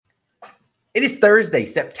It is Thursday,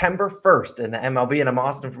 September 1st in the MLB, and I'm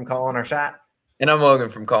Austin from Calling Our Shot. And I'm Logan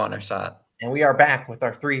from Calling Our Shot. And we are back with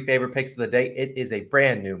our three favorite picks of the day. It is a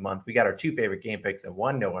brand new month. We got our two favorite game picks and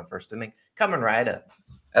one no one first inning coming right up.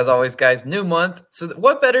 As always, guys, new month. So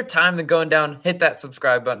what better time than going down, hit that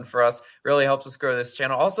subscribe button for us. Really helps us grow this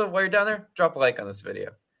channel. Also, while you're down there, drop a like on this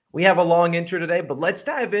video. We have a long intro today, but let's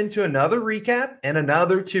dive into another recap and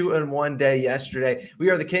another 2-in-1 day yesterday. We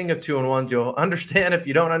are the king of 2-in-1s. You'll understand if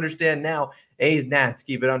you don't understand now. A's, Nats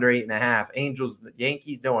keep it under 8.5. Angels,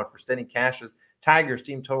 Yankees, no one for steady cashes. Tigers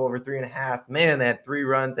team total over 3.5. Man, they had 3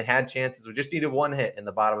 runs. They had chances. We just needed one hit in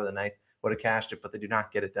the bottom of the ninth. Would have cashed it, but they do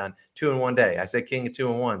not get it done. 2-in-1 day. I said king of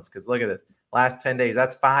 2-in-1s because look at this. Last 10 days,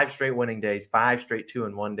 that's 5 straight winning days, 5 straight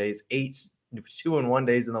 2-in-1 days, 8 2-in-1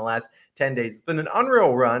 days in the last 10 days. It's been an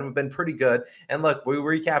unreal run. We've been pretty good. And look, we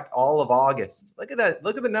recapped all of August. Look at that.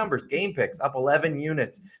 Look at the numbers. Game picks up 11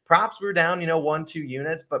 units. Props were down, 1-2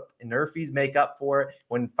 units, but nerf fees make up for it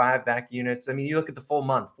when 5 back units. I mean, you look at the full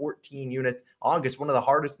month, 14 units. August, one of the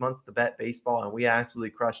hardest months to bet baseball, and we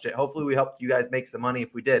absolutely crushed it. Hopefully we helped you guys make some money.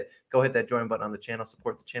 If we did, go hit that join button on the channel,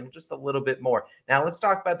 support the channel just a little bit more. Now let's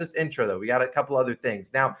talk about this intro though. We got a couple other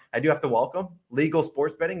things. Now I do have to welcome legal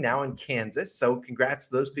sports betting now in Kansas. So congrats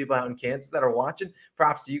to those people out in Kansas that are watching.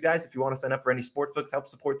 Props to you guys. If you want to sign up for any sports books, help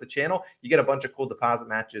support the channel. You get a bunch of cool deposit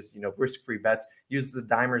matches, risk-free bets. Use the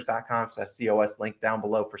dimers.com/COS link down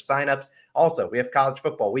below for signups. Also, we have college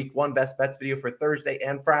football week 1 best bets video for Thursday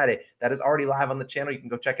and Friday. That is already live on the channel. You can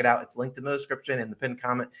go check it out. It's linked in the description, in the pinned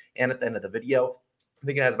comment, and at the end of the video. I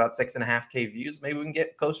think it has about 6.5K views. Maybe we can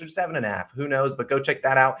get closer to 7.5. Who knows? But go check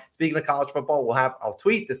that out. Speaking of college football, I'll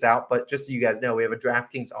tweet this out, but just so you guys know, we have a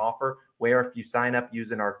DraftKings offer where if you sign up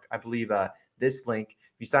using this link,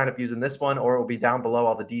 if you sign up using this one, or it will be down below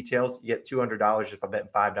all the details, you get $200 just by betting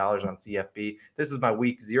 $5 on CFB. This is my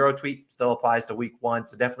week 0 tweet, still applies to week 1.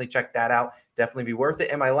 So definitely check that out. Definitely be worth it.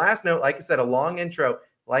 And my last note, like I said, a long intro.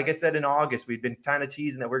 Like I said in August, we've been kind of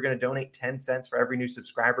teasing that we're going to donate 10 cents for every new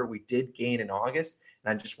subscriber we did gain in August.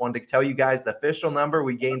 And I just wanted to tell you guys the official number.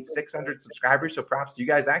 We gained 600 subscribers. So props to you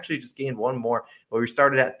guys. Actually just gained one more. But we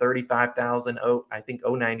started at 35,000. I think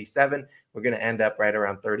 097. We're going to end up right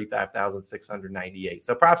around 35,698.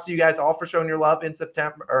 So props to you guys all for showing your love in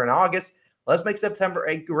September or in August. Let's make September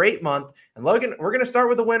a great month. And Logan, we're going to start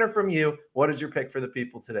with a winner from you. What is your pick for the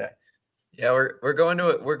people today? Yeah, we're going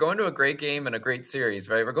to a great game and a great series,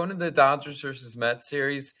 right? We're going to the Dodgers versus Mets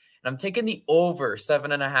series, and I'm taking the over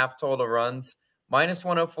 7.5 total runs. Minus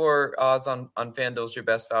 104 odds on FanDuel's your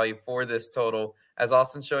best value for this total, as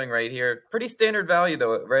Austin's showing right here. Pretty standard value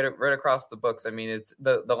though, right across the books. I mean, it's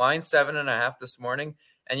the line 7.5 this morning,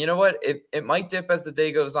 and you know what? It might dip as the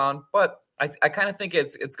day goes on, but I kind of think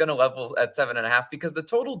it's going to level at 7.5 because the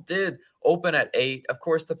total did open at 8. Of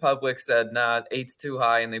course, the public said, nah, 8's too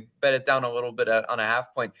high, and they bet it down a little bit on a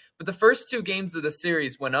half point. But the first 2 games of the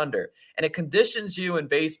series went under, and it conditions you in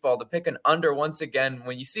baseball to pick an under once again.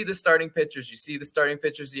 When you see the starting pitchers,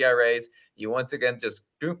 ERAs, you once again just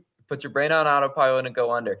put your brain on autopilot and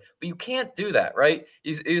go under. But you can't do that, right?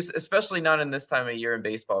 Especially not in this time of year in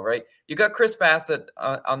baseball, right? You got Chris Bassitt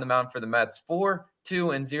on the mound for the Mets, 4,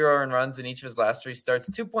 2, and 0 earned runs in each of his last 3 starts,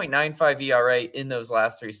 2.95 ERA in those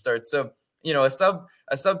last 3 starts. So, a sub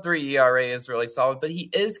 3 ERA is really solid, but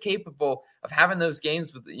he is capable of having those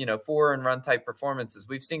games with, 4 earned run type performances.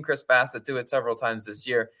 We've seen Chris Bassitt do it several times this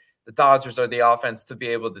year. The Dodgers are the offense to be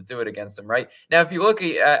able to do it against them, right? Now, if you look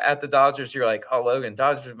at the Dodgers, you're like, oh, Logan,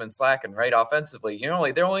 Dodgers have been slacking, right? Offensively,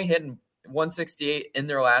 they're only hitting 168 in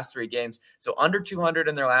their last 3 games. So under 200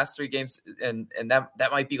 in their last 3 games. And that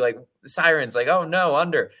might be like sirens, like, oh no,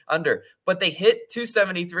 under, but they hit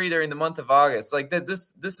 273 during the month of August. Like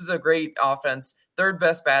this is a great offense. 3rd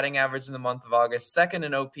best batting average in the month of August, 2nd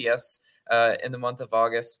in OPS in the month of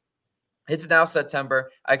August. It's now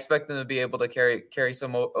September. I expect them to be able to carry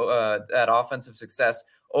some that offensive success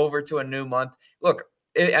over to a new month. Look,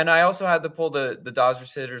 and I also had to pull the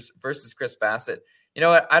Dodgers hitters versus Chris Bassitt. You know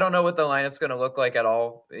what? I don't know what the lineup's going to look like at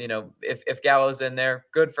all. If Gallo's in there,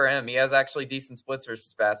 good for him. He has actually decent splits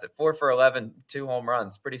versus Bassitt. 4 for 11, 2 home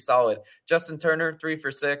runs. Pretty solid. Justin Turner, 3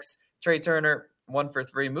 for 6. Trey Turner, 1 for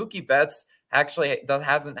 3. Mookie Betts actually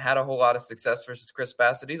hasn't had a whole lot of success versus Chris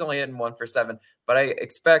Bassitt. He's only hitting 1 for 7. But I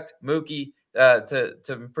expect Mookie to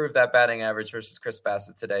improve that batting average versus Chris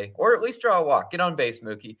Bassitt today, or at least draw a walk. Get on base,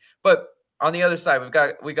 Mookie. But on the other side,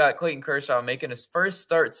 we got Clayton Kershaw making his first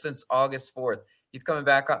start since August 4th. He's coming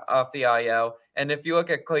back off the IL. And if you look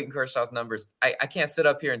at Clayton Kershaw's numbers, I can't sit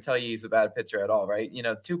up here and tell you he's a bad pitcher at all, right?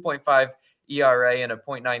 2.5 ERA and a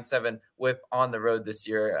 0.97 whip on the road this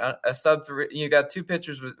year. A sub 3, you got 2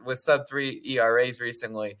 pitchers with sub 3 ERAs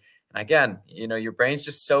recently. And again, your brain's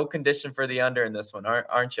just so conditioned for the under in this one,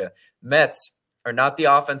 aren't you? Mets are not the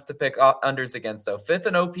offense to pick unders against, though. 5th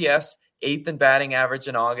in OPS, 8th in batting average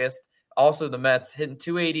in August. Also, the Mets hitting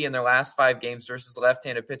 280 in their last 5 games versus a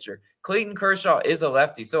left-handed pitcher. Clayton Kershaw is a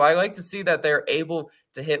lefty, so I like to see that they're able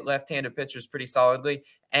to hit left-handed pitchers pretty solidly.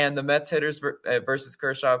 And the Mets hitters versus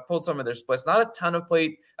Kershaw pulled some of their splits. Not a ton of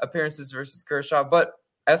plate appearances versus Kershaw, but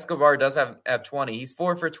Escobar does have 20. He's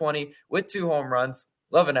 4 for 20 with 2 home runs.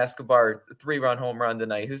 Love an Escobar 3-run home run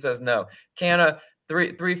tonight. Who says no? Canna,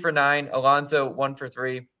 3 for 9. Alonso, 1 for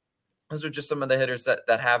 3. Those are just some of the hitters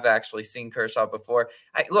that have actually seen Kershaw before.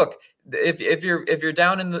 Look, if you're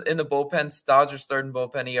down in the bullpen, Dodgers 3rd in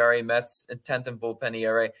bullpen ERA, Mets 10th in bullpen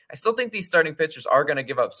ERA. I still think these starting pitchers are going to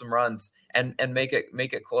give up some runs and make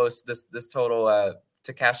it close. This total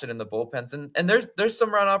to cash it in the bullpens, and there's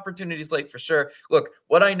some run opportunities late for sure. Look,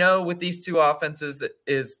 what I know with these two offenses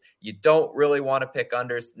is you don't really want to pick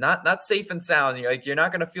unders. Not safe and sound. You're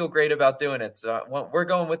not going to feel great about doing it. So we're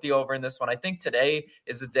going with the over in this one. I think today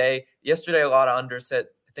is the day. Yesterday a lot of unders hit.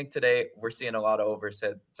 I think today we're seeing a lot of overs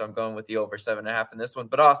hit. So I'm going with the over 7.5 in this one.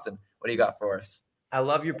 But Austin, what do you got for us? I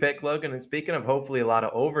love your pick, Logan. And speaking of hopefully a lot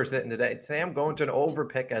of overs hitting today I'm going to an over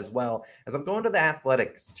pick as well, as I'm going to the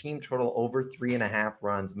Athletics team total over 3.5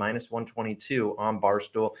 runs, minus 122 on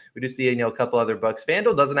Barstool. We do see, a couple other books.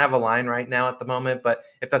 FanDuel doesn't have a line right now at the moment, but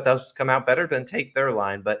if that does come out better, then take their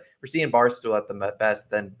line. But we're seeing Barstool at the best,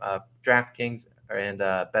 then DraftKings and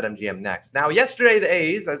BetMGM next. Now, yesterday, the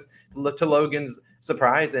A's, as to Logan's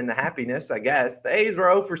surprise and happiness, I guess, the A's were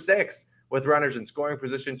 0 for 6. With runners in scoring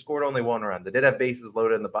position, scored only 1 run. They did have bases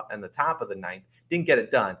loaded in the top of the 9th. Didn't get it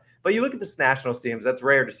done. But you look at the Nationals teams, that's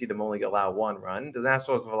rare to see them only allow 1 run. The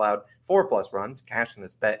Nationals have allowed 4+ runs, cashing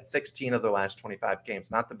this bet in 16 of their last 25 games.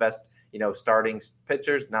 Not the best, starting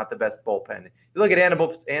pitchers, not the best bullpen. You look at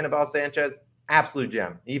Anibal Sanchez, absolute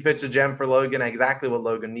gem. He pitched a gem for Logan, exactly what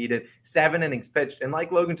Logan needed. 7 innings pitched. And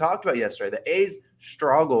like Logan talked about yesterday, the A's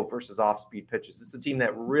struggle versus off-speed pitches. It's a team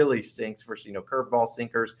that really stinks versus, curveball,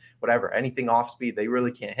 sinkers, whatever. Anything off-speed, they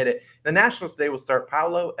really can't hit it. The Nationals today will start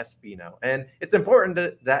Paolo Espino. And it's important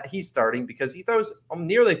that he's starting because he throws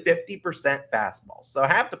nearly 50% fastballs. So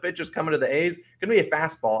half the pitchers coming to the A's going to be a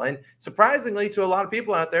fastball. And surprisingly to a lot of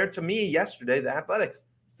people out there, to me yesterday, the Athletics,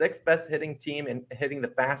 6th best hitting team in hitting the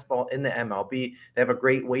fastball in the MLB. They have a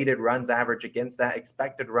great weighted runs average against that,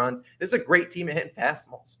 expected runs. This is a great team at hitting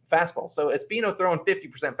fastballs. So Espino throwing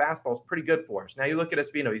 50% fastball is pretty good for us. Now you look at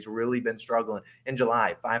Espino, he's really been struggling in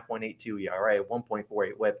July. 5.82 ERA,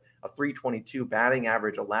 1.48 WHIP, a 322 batting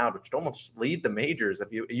average allowed, which would almost lead the majors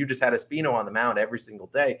if you just had Espino on the mound every single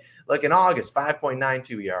day. Like in August,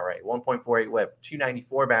 5.92 ERA, 1.48 WHIP,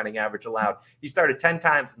 294 batting average allowed. He started 10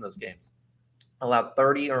 times in those games. Allowed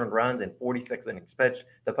 30 earned runs and 46 innings pitched.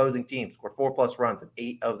 The opposing team scored 4+ runs in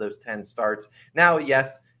 8 of those 10 starts. Now,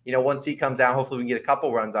 yes, once he comes out, hopefully we can get a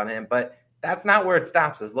couple runs on him, but that's not where it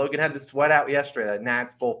stops us. Logan had to sweat out yesterday that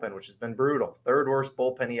Nats bullpen, which has been brutal. 3rd worst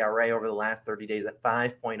bullpen ERA over the last 30 days at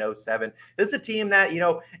 5.07. This is a team that,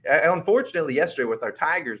 unfortunately yesterday with our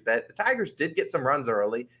Tigers bet, the Tigers did get some runs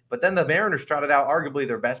early, but then the Mariners trotted out arguably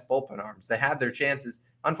their best bullpen arms. They had their chances.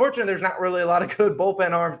 Unfortunately, there's not really a lot of good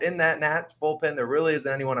bullpen arms in that Nats bullpen. There really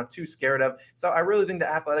isn't anyone I'm too scared of. So I really think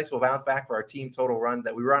the Athletics will bounce back for our team total run,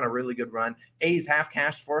 that we were on a really good run. A's have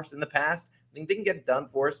cashed for us in the past. I think they can get it done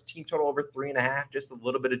for us. Team total over 3.5, just a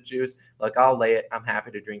little bit of juice. Look, I'll lay it. I'm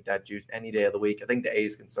happy to drink that juice any day of the week. I think the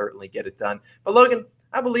A's can certainly get it done. But Logan,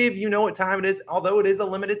 I believe you know what time it is. Although it is a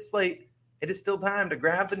limited slate, it is still time to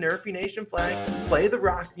grab the Nerfy Nation flags, play the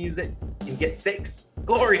rock music, and get 6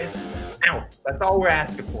 glorious out. That's all we're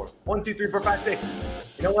asking for. 1, 2, 3, 4, 5, 6.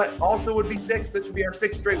 You know what? Also would be 6. This would be our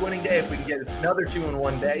 6th straight winning day if we can get another 2 in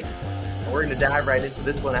one day. And we're going to dive right into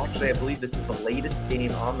this one. Actually, I believe this is the latest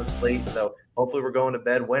game on the slate, so hopefully we're going to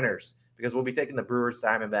bed winners, because we'll be taking the Brewers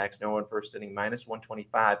Diamondbacks, no one first inning, minus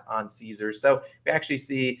 125 on Caesars. So we actually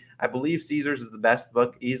see, I believe Caesars is the best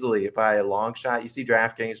book easily by a long shot. You see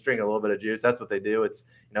DraftKings drinking a little bit of juice. That's what they do. It's,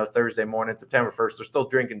 Thursday morning, September 1st. They're still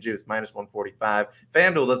drinking juice, minus 145.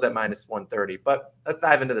 FanDuel does that minus 130. But let's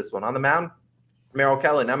dive into this one. On the mound, Merrill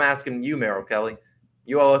Kelly. And I'm asking you, Merrill Kelly,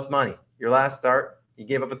 you owe us money. Your last start, you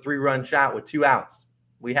gave up a 3-run shot with 2 outs.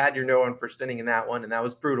 We had your no one first inning in that one, and that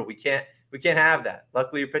was brutal. We can't have that.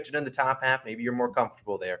 Luckily, you're pitching in the top half. Maybe you're more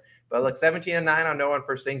comfortable there. But look, 17-9 on no one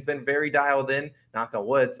first innings. Been very dialed in, knock on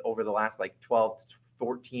woods, over the last 12 to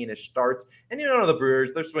 14-ish starts. And the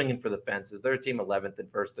Brewers, they're swinging for the fences. They're a team 11th in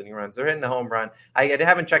first inning runs. They're hitting a home run. I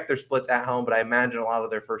haven't checked their splits at home, but I imagine a lot of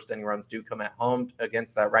their first inning runs do come at home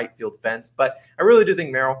against that right field fence. But I really do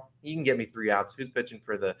think, Merrill, you can get me 3 outs. Who's pitching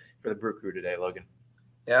for the Brew Crew today, Logan?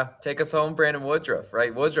 Yeah, take us home, Brandon Woodruff,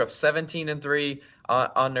 right? Woodruff, 17-3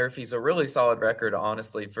 on Nerf. He's a really solid record,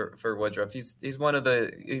 honestly, for Woodruff. He's one of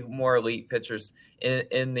the more elite pitchers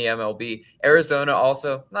in the MLB. Arizona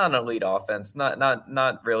also not an elite offense,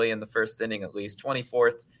 not really in the first inning at least.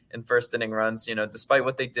 24th in first inning runs. Despite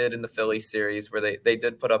what they did in the Philly series, where they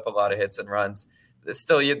did put up a lot of hits and runs.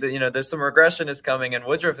 Still, there's some regression is coming, and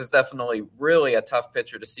Woodruff is definitely really a tough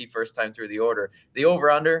pitcher to see first time through the order. The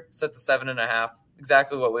over/under set to 7.5.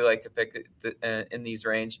 Exactly what we like to pick in these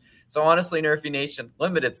range. So honestly, Nerfy Nation,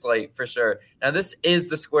 limited slate for sure. Now this is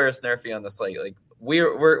the squarest Nerfy on the slate. Like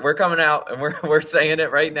we're coming out and we're saying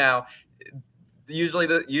it right now. Usually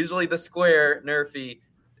the square Nerfy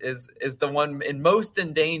is the one most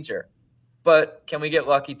in danger. But can we get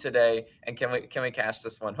lucky today? And can we cash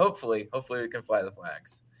this one? Hopefully we can fly the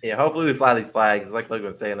flags. Yeah, hopefully we fly these flags. Like Logan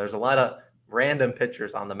was saying, there's a lot of random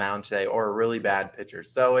pitchers on the mound today, or really bad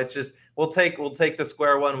pitchers. So it's just we'll take the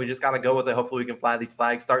square one. We just got to go with it. Hopefully we can fly these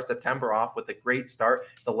flags. Start September off with a great start.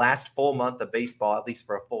 The last full month of baseball, at least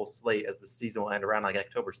for a full slate, as the season will end around like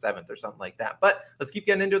October 7th or something like that. But let's keep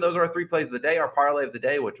getting into it. Those are our 3 plays of the day. Our parlay of the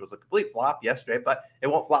day, which was a complete flop yesterday, but it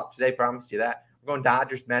won't flop today. Promise you that. We're going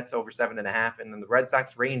Dodgers, Mets over 7.5, and then the Red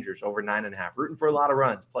Sox, Rangers over 9.5. Rooting for a lot of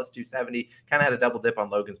runs, plus 270. Kind of had a double dip on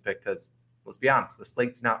Logan's pick because, let's be honest, the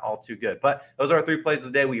slate's not all too good. But those are our 3 plays of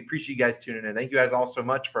the day. We appreciate you guys tuning in. Thank you guys all so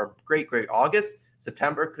much for a great August.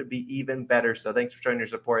 September could be even better. So thanks for showing your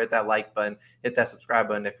support. Hit that like button. Hit that subscribe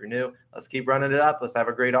button if you're new. Let's keep running it up. Let's have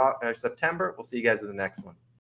a great September. We'll see you guys in the next one.